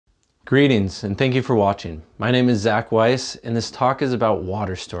Greetings and thank you for watching. My name is Zach Weiss and this talk is about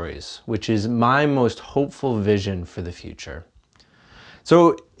water stories, which is my most hopeful vision for the future.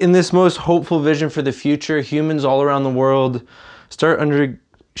 So in this most hopeful vision for the future, humans all around the world start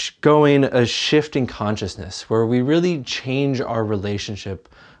undergoing a shift in consciousness where we really change our relationship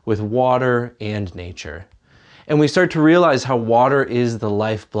with water and nature. And we start to realize how water is the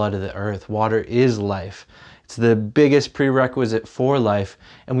lifeblood of the earth. Water is life. It's the biggest prerequisite for life,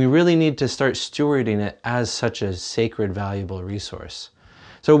 and we really need to start stewarding it as such a sacred, valuable resource.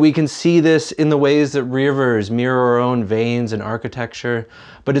 So we can see this in the ways that rivers mirror our own veins and architecture,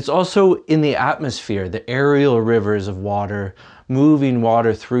 but it's also in the atmosphere, the aerial rivers of water, moving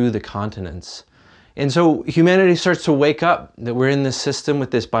water through the continents. And so humanity starts to wake up that we're in this system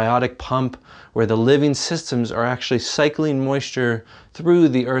with this biotic pump where the living systems are actually cycling moisture through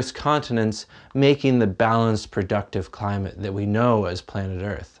the Earth's continents, making the balanced, productive climate that we know as planet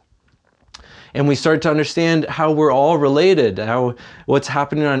Earth. And we start to understand how we're all related, how what's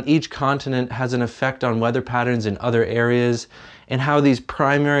happening on each continent has an effect on weather patterns in other areas, and how these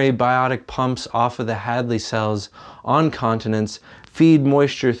primary biotic pumps off of the Hadley cells on continents feed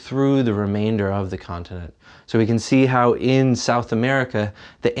moisture through the remainder of the continent. So we can see how in South America,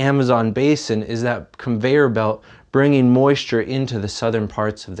 the Amazon basin is that conveyor belt bringing moisture into the southern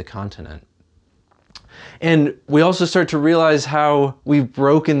parts of the continent. And we also start to realize how we've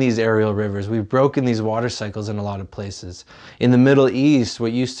broken these aerial rivers, we've broken these water cycles in a lot of places. In the Middle East,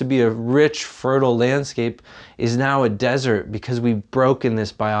 what used to be a rich, fertile landscape is now a desert because we've broken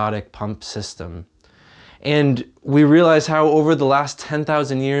this biotic pump system. And we realize how over the last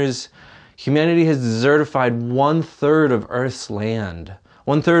 10,000 years, humanity has desertified 1/3 of Earth's land.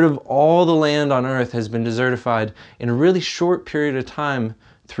 1/3 of all the land on Earth has been desertified in a really short period of time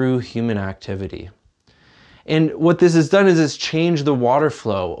through human activity. And what this has done is it's changed the water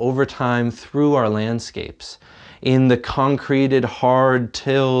flow over time through our landscapes. In the concreted, hard,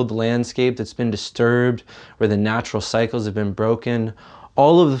 tilled landscape that's been disturbed, where the natural cycles have been broken,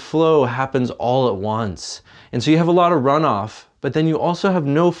 all of the flow happens all at once. And so you have a lot of runoff, but then you also have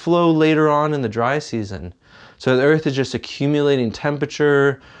no flow later on in the dry season. So the Earth is just accumulating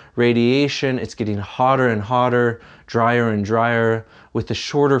temperature, radiation, it's getting hotter and hotter, drier and drier, with the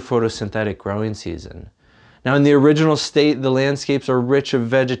shorter photosynthetic growing season. Now in the original state, the landscapes are rich of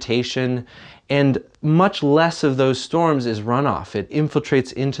vegetation, and much less of those storms is runoff. It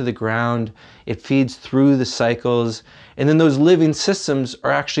infiltrates into the ground, it feeds through the cycles, and then those living systems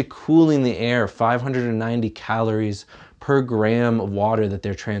are actually cooling the air, 590 calories per gram of water that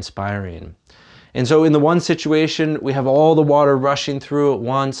they're transpiring. And so in the one situation, we have all the water rushing through at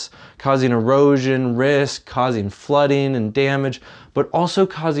once, causing erosion, risk, causing flooding and damage, but also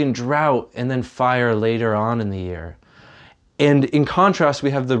causing drought and then fire later on in the year. And in contrast,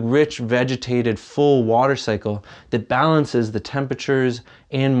 we have the rich, vegetated, full water cycle that balances the temperatures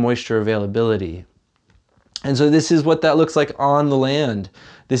and moisture availability. And so this is what that looks like on the land.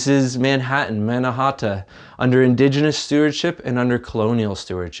 This is Manhattan, Mannahatta, under indigenous stewardship and under colonial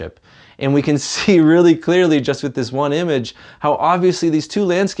stewardship. And we can see really clearly just with this one image how obviously these two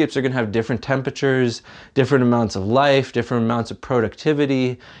landscapes are going to have different temperatures, different amounts of life, different amounts of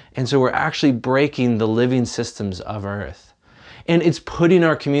productivity. And so we're actually breaking the living systems of Earth. And it's putting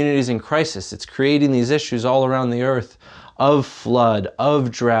our communities in crisis. It's creating these issues all around the earth of flood,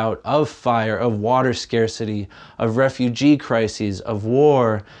 of drought, of fire, of water scarcity, of refugee crises, of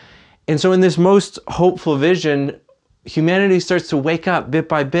war. And so in this most hopeful vision, humanity starts to wake up bit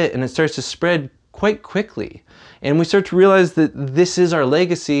by bit and it starts to spread quite quickly. And we start to realize that this is our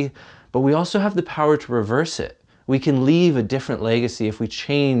legacy, but we also have the power to reverse it. We can leave a different legacy if we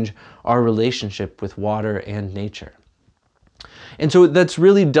change our relationship with water and nature. And so that's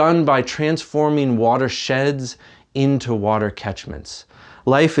really done by transforming watersheds into water catchments.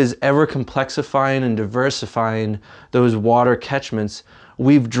 Life is ever complexifying and diversifying those water catchments.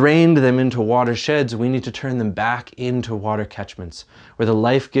 We've drained them into watersheds. We need to turn them back into water catchments, where the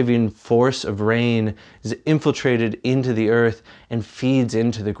life-giving force of rain is infiltrated into the earth and feeds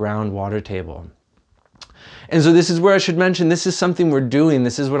into the groundwater table. And so this is where I should mention, this is something we're doing.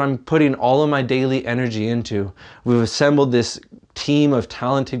 This is what I'm putting all of my daily energy into. We've assembled this team of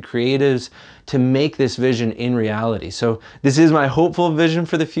talented creatives to make this vision in reality. So this is my hopeful vision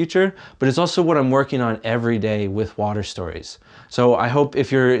for the future, but it's also what I'm working on every day with Water Stories. So I hope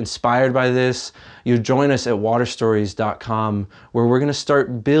if you're inspired by this, you join us at waterstories.com, where we're going to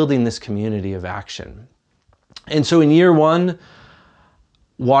start building this community of action. And so in year one,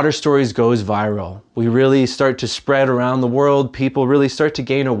 Water Stories goes viral. We really start to spread around the world. People really start to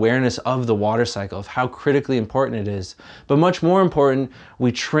gain awareness of the water cycle, of how critically important it is. But much more important,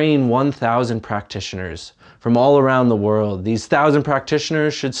 we train 1,000 practitioners from all around the world. These 1,000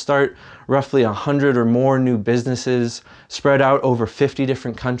 practitioners should start roughly 100 or more new businesses spread out over 50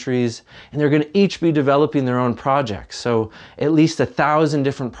 different countries, and they're going to each be developing their own projects. So at least 1,000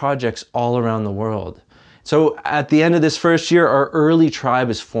 different projects all around the world. So at the end of this first year, our early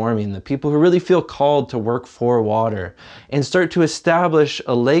tribe is forming, the people who really feel called to work for water and start to establish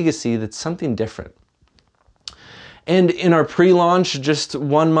a legacy that's something different. And in our pre-launch, just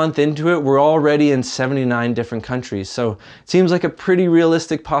 1 month into it, we're already in 79 different countries. So it seems like a pretty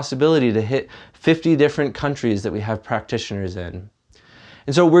realistic possibility to hit 50 different countries that we have practitioners in.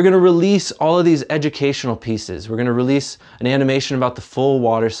 And so we're going to release all of these educational pieces. We're going to release an animation about the full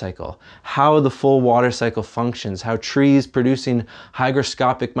water cycle, how the full water cycle functions, how trees producing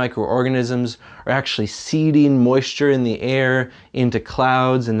hygroscopic microorganisms are actually seeding moisture in the air into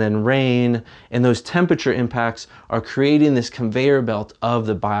clouds and then rain, and those temperature impacts are creating this conveyor belt of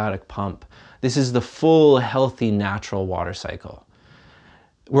the biotic pump. This is the full, healthy, natural water cycle.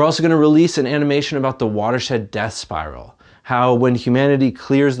 We're also going to release an animation about the watershed death spiral. How when humanity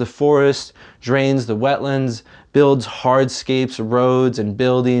clears the forest, drains the wetlands, builds hardscapes, roads, and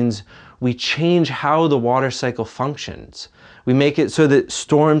buildings, we change how the water cycle functions. We make it so that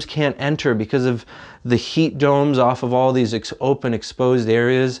storms can't enter because of the heat domes off of all these open, exposed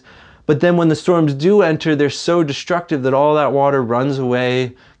areas. But then when the storms do enter, they're so destructive that all that water runs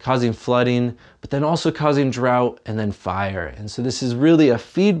away, causing flooding, but then also causing drought and then fire. And so this is really a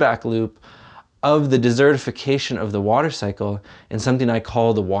feedback loop of the desertification of the water cycle and something I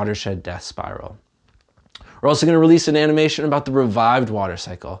call the watershed death spiral. We're also going to release an animation about the revived water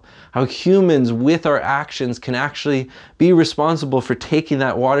cycle, how humans with our actions can actually be responsible for taking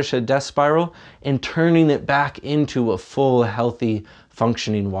that watershed death spiral and turning it back into a full, healthy,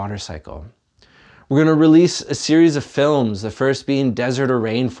 functioning water cycle. We're going to release a series of films, the first being Desert or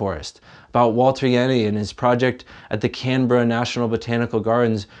Rainforest, about Walter Yeni and his project at the Canberra National Botanical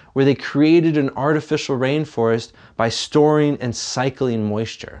Gardens, where they created an artificial rainforest by storing and cycling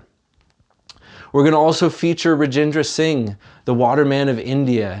moisture. We're going to also feature Rajendra Singh, the waterman of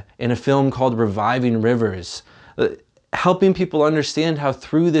India, in a film called Reviving Rivers, helping people understand how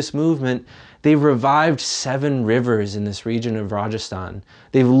through this movement they've revived 7 rivers in this region of Rajasthan.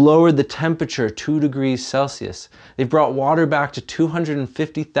 They've lowered the temperature 2 degrees Celsius. They've brought water back to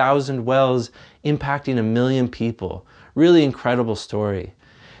 250,000 wells, impacting 1 million people. Really incredible story.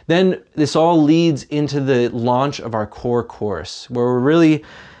 Then this all leads into the launch of our core course, where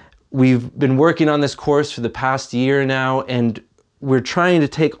we've been working on this course for the past year now, and we're trying to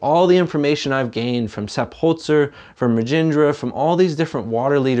take all the information I've gained from Sepp Holzer, from Rajendra, from all these different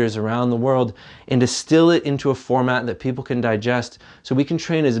water leaders around the world, and distill it into a format that people can digest so we can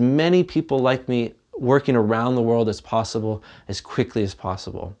train as many people like me working around the world as possible, as quickly as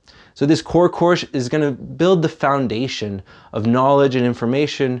possible. So this core course is going to build the foundation of knowledge and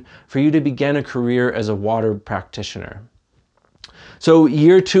information for you to begin a career as a water practitioner. So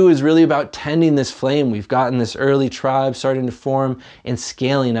year 2 is really about tending this flame. We've gotten this early tribe starting to form and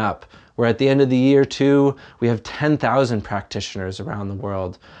scaling up. Where at the end of the year 2, we have 10,000 practitioners around the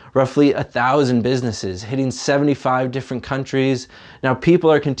world, roughly 1,000 businesses hitting 75 different countries. Now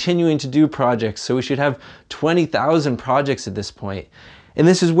people are continuing to do projects, so we should have 20,000 projects at this point. And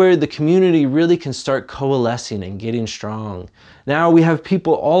this is where the community really can start coalescing and getting strong. Now we have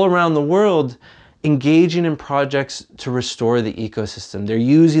people all around the world engaging in projects to restore the ecosystem. They're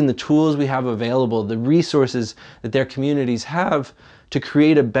using the tools we have available, the resources that their communities have, to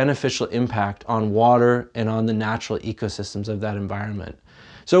create a beneficial impact on water and on the natural ecosystems of that environment.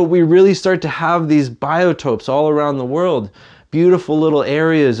 So we really start to have these biotopes all around the world, beautiful little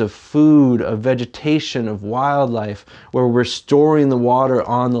areas of food, of vegetation, of wildlife, where we're storing the water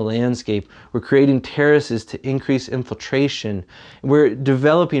on the landscape. We're creating terraces to increase infiltration. We're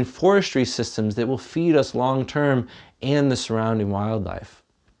developing forestry systems that will feed us long-term and the surrounding wildlife.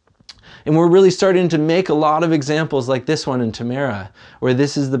 And we're really starting to make a lot of examples like this one in Tamara, where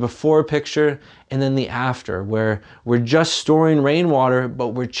this is the before picture and then the after, where we're just storing rainwater, but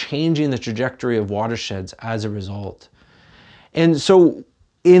we're changing the trajectory of watersheds as a result. And so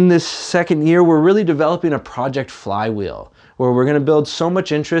in this second year, we're really developing a project flywheel, where we're going to build so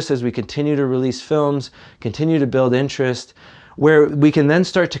much interest as we continue to release films, continue to build interest, where we can then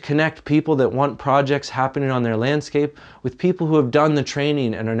start to connect people that want projects happening on their landscape with people who have done the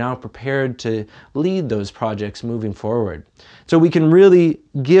training and are now prepared to lead those projects moving forward. So we can really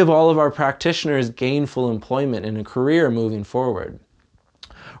give all of our practitioners gainful employment and a career moving forward.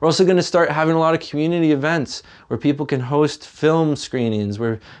 We're also going to start having a lot of community events where people can host film screenings,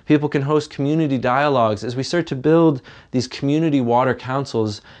 where people can host community dialogues as we start to build these community water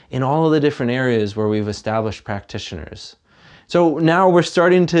councils in all of the different areas where we've established practitioners. So now we're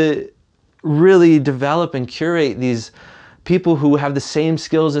starting to really develop and curate these people who have the same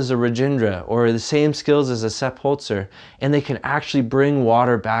skills as a Rajendra or the same skills as a Sepp Holzer, and they can actually bring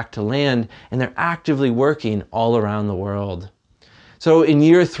water back to land, and they're actively working all around the world. So in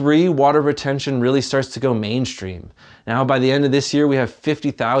year 3, water retention really starts to go mainstream. Now by the end of this year, we have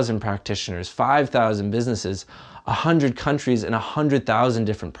 50,000 practitioners, 5,000 businesses, 100 countries, and 100,000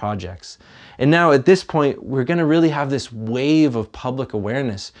 different projects. And now at this point, we're going to really have this wave of public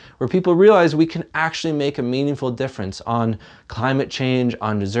awareness where people realize we can actually make a meaningful difference on climate change,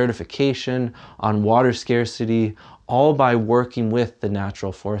 on desertification, on water scarcity, all by working with the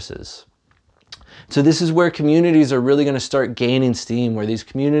natural forces. So this is where communities are really going to start gaining steam, where these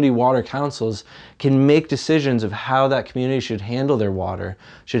community water councils can make decisions of how that community should handle their water,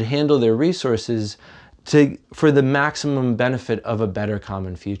 should handle their resources for the maximum benefit of a better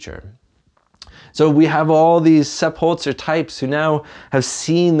common future. So we have all these Sepp Holzer types who now have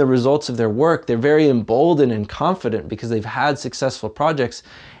seen the results of their work. They're very emboldened and confident because they've had successful projects,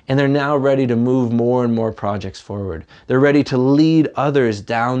 and they're now ready to move more and more projects forward. They're ready to lead others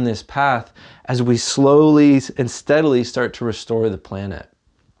down this path as we slowly and steadily start to restore the planet.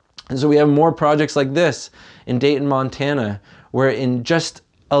 And so we have more projects like this in Dayton, Montana, where in just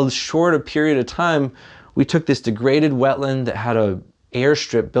a shorter period of time, we took this degraded wetland that had a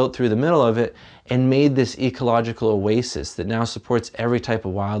airstrip built through the middle of it and made this ecological oasis that now supports every type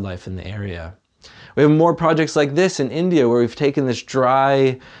of wildlife in the area. We have more projects like this in India, where we've taken this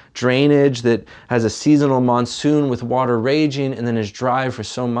dry drainage that has a seasonal monsoon with water raging and then is dry for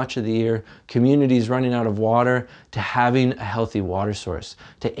so much of the year, communities running out of water, to having a healthy water source,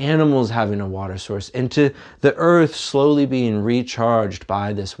 to animals having a water source, and to the earth slowly being recharged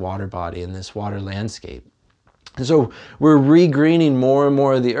by this water body and this water landscape. And so we're regreening more and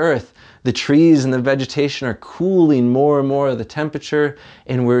more of the earth. The trees and the vegetation are cooling more and more of the temperature,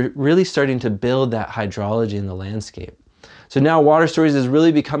 and we're really starting to build that hydrology in the landscape. So now Water Stories is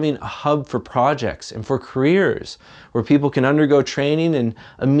really becoming a hub for projects and for careers, where people can undergo training and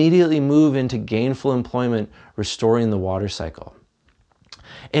immediately move into gainful employment, restoring the water cycle.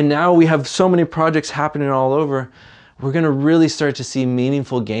 And now we have so many projects happening all over. We're going to really start to see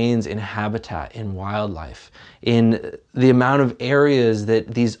meaningful gains in habitat, in wildlife, in the amount of areas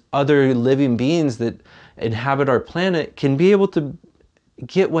that these other living beings that inhabit our planet can be able to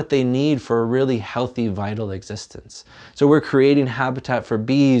get what they need for a really healthy, vital existence. So we're creating habitat for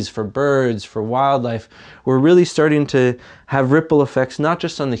bees, for birds, for wildlife. We're really starting to have ripple effects, not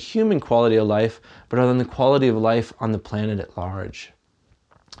just on the human quality of life, but on the quality of life on the planet at large.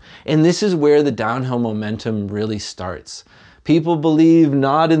 And this is where the downhill momentum really starts. People believe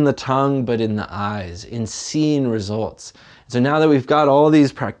not in the tongue, but in the eyes, in seeing results. So now that we've got all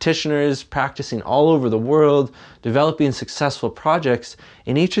these practitioners practicing all over the world, developing successful projects,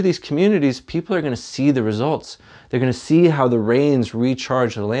 in each of these communities, people are going to see the results. They're going to see how the rains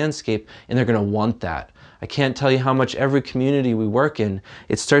recharge the landscape, and they're going to want that. I can't tell you how much every community we work in,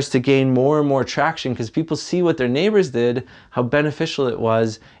 it starts to gain more and more traction because people see what their neighbors did, how beneficial it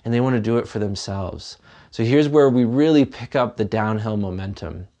was, and they want to do it for themselves. So here's where we really pick up the downhill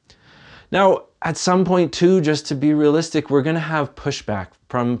momentum. Now, at some point too, just to be realistic, we're going to have pushback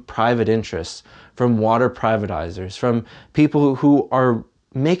from private interests, from water privatizers, from people who are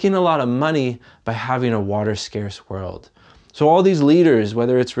making a lot of money by having a water scarce world. So all these leaders,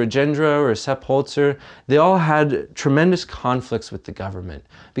 whether it's Rajendra or Sepp Holzer, they all had tremendous conflicts with the government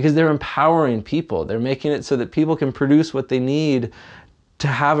because they're empowering people. They're making it so that people can produce what they need to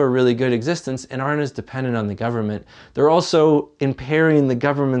have a really good existence and aren't as dependent on the government. They're also impairing the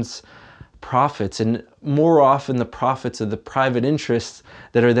government's profits, and more often the profits of the private interests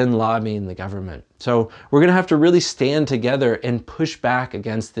that are then lobbying the government. So we're going to have to really stand together and push back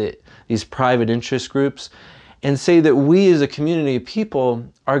against these private interest groups and say that we as a community of people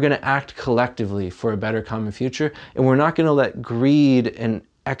are going to act collectively for a better common future, and we're not going to let greed and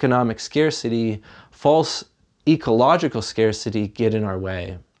economic scarcity, false ecological scarcity, get in our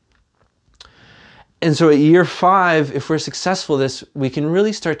way. And so at year 5, if we're successful at this, we can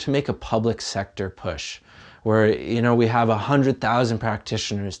really start to make a public sector push where, we have 100,000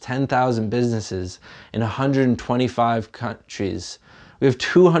 practitioners, 10,000 businesses in 125 countries We have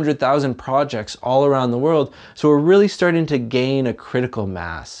 200,000 projects all around the world. So we're really starting to gain a critical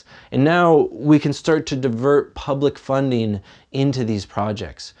mass. And now we can start to divert public funding into these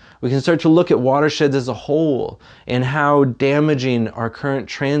projects. We can start to look at watersheds as a whole and how damaging our current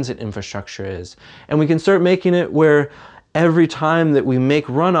transit infrastructure is. And we can start making it where every time that we make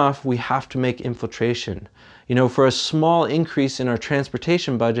runoff, we have to make infiltration. You know, for a small increase in our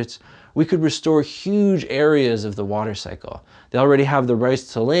transportation budgets, we could restore huge areas of the water cycle. They already have the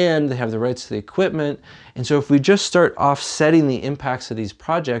rights to land, they have the rights to the equipment, and so if we just start offsetting the impacts of these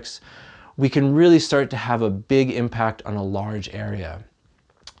projects, we can really start to have a big impact on a large area.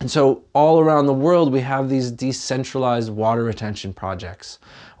 And so all around the world, we have these decentralized water retention projects.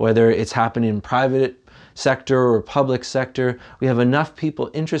 Whether it's happening in private sector or public sector, we have enough people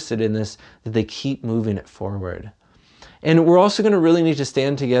interested in this that they keep moving it forward. And we're also going to really need to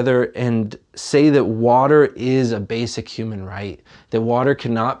stand together and say that water is a basic human right, that water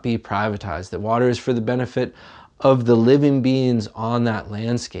cannot be privatized, that water is for the benefit of the living beings on that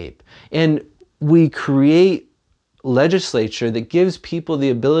landscape. And we create legislature that gives people the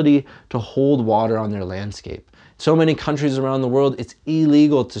ability to hold water on their landscape. So many countries around the world, it's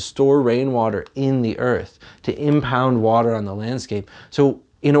illegal to store rainwater in the earth, to impound water on the landscape. So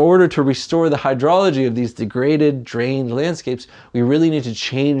in order to restore the hydrology of these degraded, drained landscapes, we really need to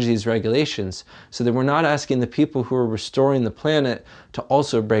change these regulations so that we're not asking the people who are restoring the planet to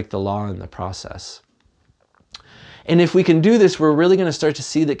also break the law in the process. And if we can do this, we're really going to start to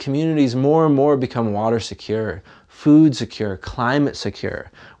see that communities more and more become water secure, food secure, climate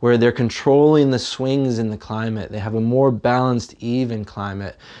secure, where they're controlling the swings in the climate. They have a more balanced, even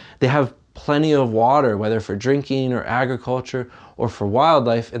climate. They have plenty of water, whether for drinking or agriculture or for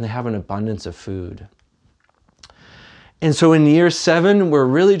wildlife, and they have an abundance of food. And so in year 7, we're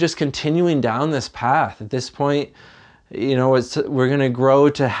really just continuing down this path. At this point, you know, we're going to grow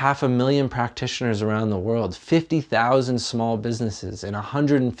to 500,000 practitioners around the world, 50,000 small businesses in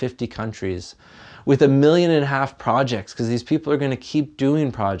 150 countries, with 1.5 million projects, because these people are going to keep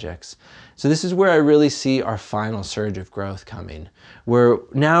doing projects. So this is where I really see our final surge of growth coming, where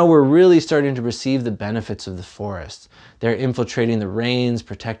now we're really starting to receive the benefits of the forest. They're infiltrating the rains,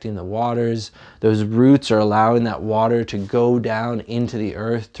 protecting the waters. Those roots are allowing that water to go down into the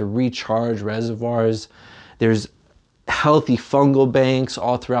earth to recharge reservoirs. There's healthy fungal banks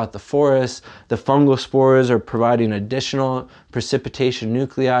all throughout the forest. The fungal spores are providing additional precipitation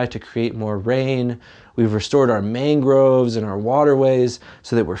nuclei to create more rain. We've restored our mangroves and our waterways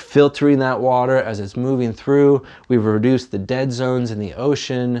so that we're filtering that water as it's moving through. We've reduced the dead zones in the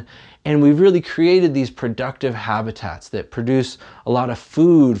ocean. And we've really created these productive habitats that produce a lot of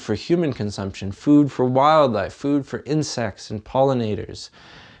food for human consumption, food for wildlife, food for insects and pollinators.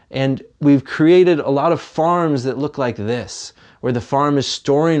 And we've created a lot of farms that look like this, where the farm is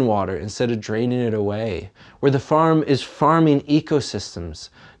storing water instead of draining it away, where the farm is farming ecosystems,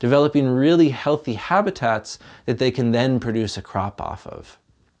 developing really healthy habitats that they can then produce a crop off of.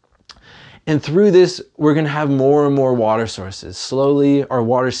 And through this, we're going to have more and more water sources. Slowly, our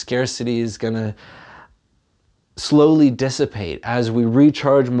water scarcity is going to slowly dissipate as we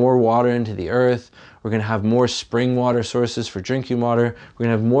recharge more water into the earth. We're going to have more spring water sources for drinking water. We're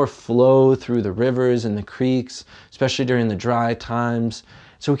going to have more flow through the rivers and the creeks, especially during the dry times.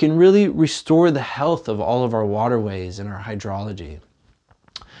 So we can really restore the health of all of our waterways and our hydrology.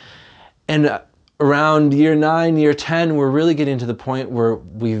 And around year 9, year 10, we're really getting to the point where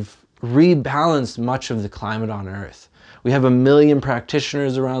we've rebalanced much of the climate on Earth. We have 1 million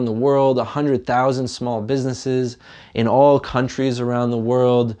practitioners around the world, 100,000 small businesses in all countries around the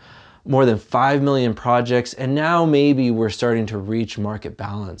world, more than 5 million projects, and now maybe we're starting to reach market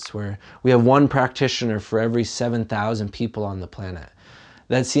balance where we have 1 practitioner for every 7,000 people on the planet.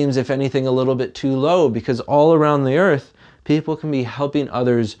 That seems, if anything, a little bit too low, because all around the earth, people can be helping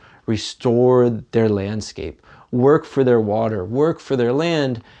others restore their landscape, work for their water, work for their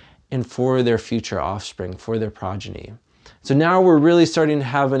land, and for their future offspring, for their progeny. So now we're really starting to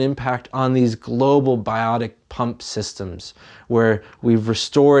have an impact on these global biotic pump systems where we've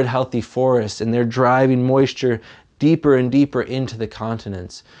restored healthy forests and they're driving moisture deeper and deeper into the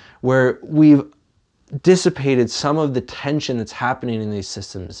continents, where we've dissipated some of the tension that's happening in these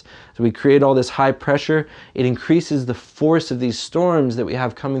systems. So we create all this high pressure, it increases the force of these storms that we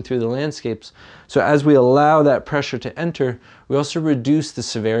have coming through the landscapes. So as we allow that pressure to enter, we also reduce the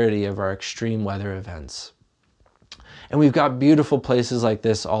severity of our extreme weather events. And we've got beautiful places like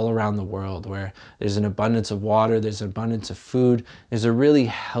this all around the world where there's an abundance of water, there's an abundance of food, there's a really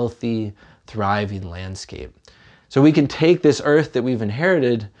healthy, thriving landscape. So we can take this earth that we've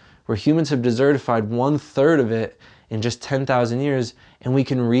inherited, where humans have desertified 1/3 of it, in just 10,000 years, and we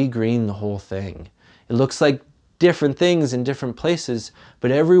can regreen the whole thing. It looks like different things in different places,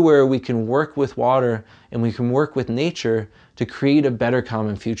 but everywhere we can work with water and we can work with nature to create a better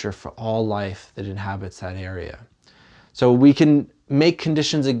common future for all life that inhabits that area. So we can make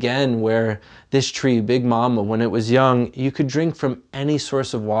conditions again where this tree, Big Mama, when it was young, you could drink from any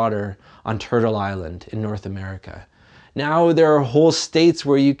source of water on Turtle Island in North America. Now there are whole states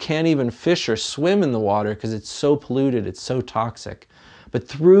where you can't even fish or swim in the water because it's so polluted, it's so toxic. But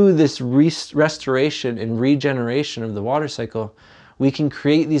through this restoration and regeneration of the water cycle, we can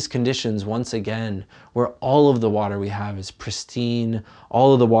create these conditions once again where all of the water we have is pristine,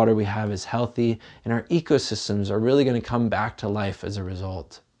 all of the water we have is healthy, and our ecosystems are really going to come back to life as a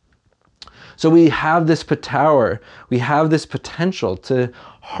result. So we have this we have this potential to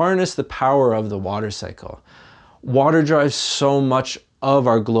harness the power of the water cycle. Water drives so much of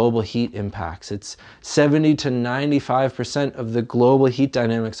our global heat impacts. It's 70 to 95% of the global heat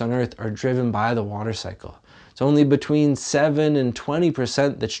dynamics on Earth are driven by the water cycle. It's only between 7 and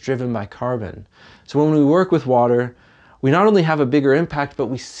 20% that's driven by carbon. So when we work with water, we not only have a bigger impact, but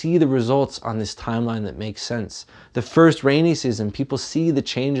we see the results on this timeline that makes sense. The first rainy season, people see the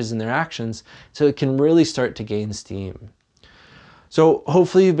changes in their actions, so it can really start to gain steam. So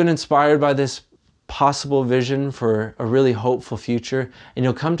hopefully you've been inspired by this possible vision for a really hopeful future, and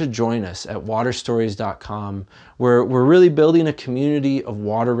you'll come to join us at waterstories.com, where we're really building a community of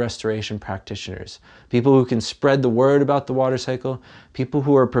water restoration practitioners, people who can spread the word about the water cycle, people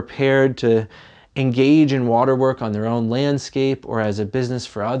who are prepared to engage in water work on their own landscape or as a business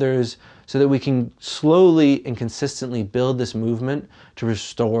for others, so that we can slowly and consistently build this movement to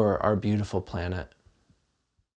restore our beautiful planet.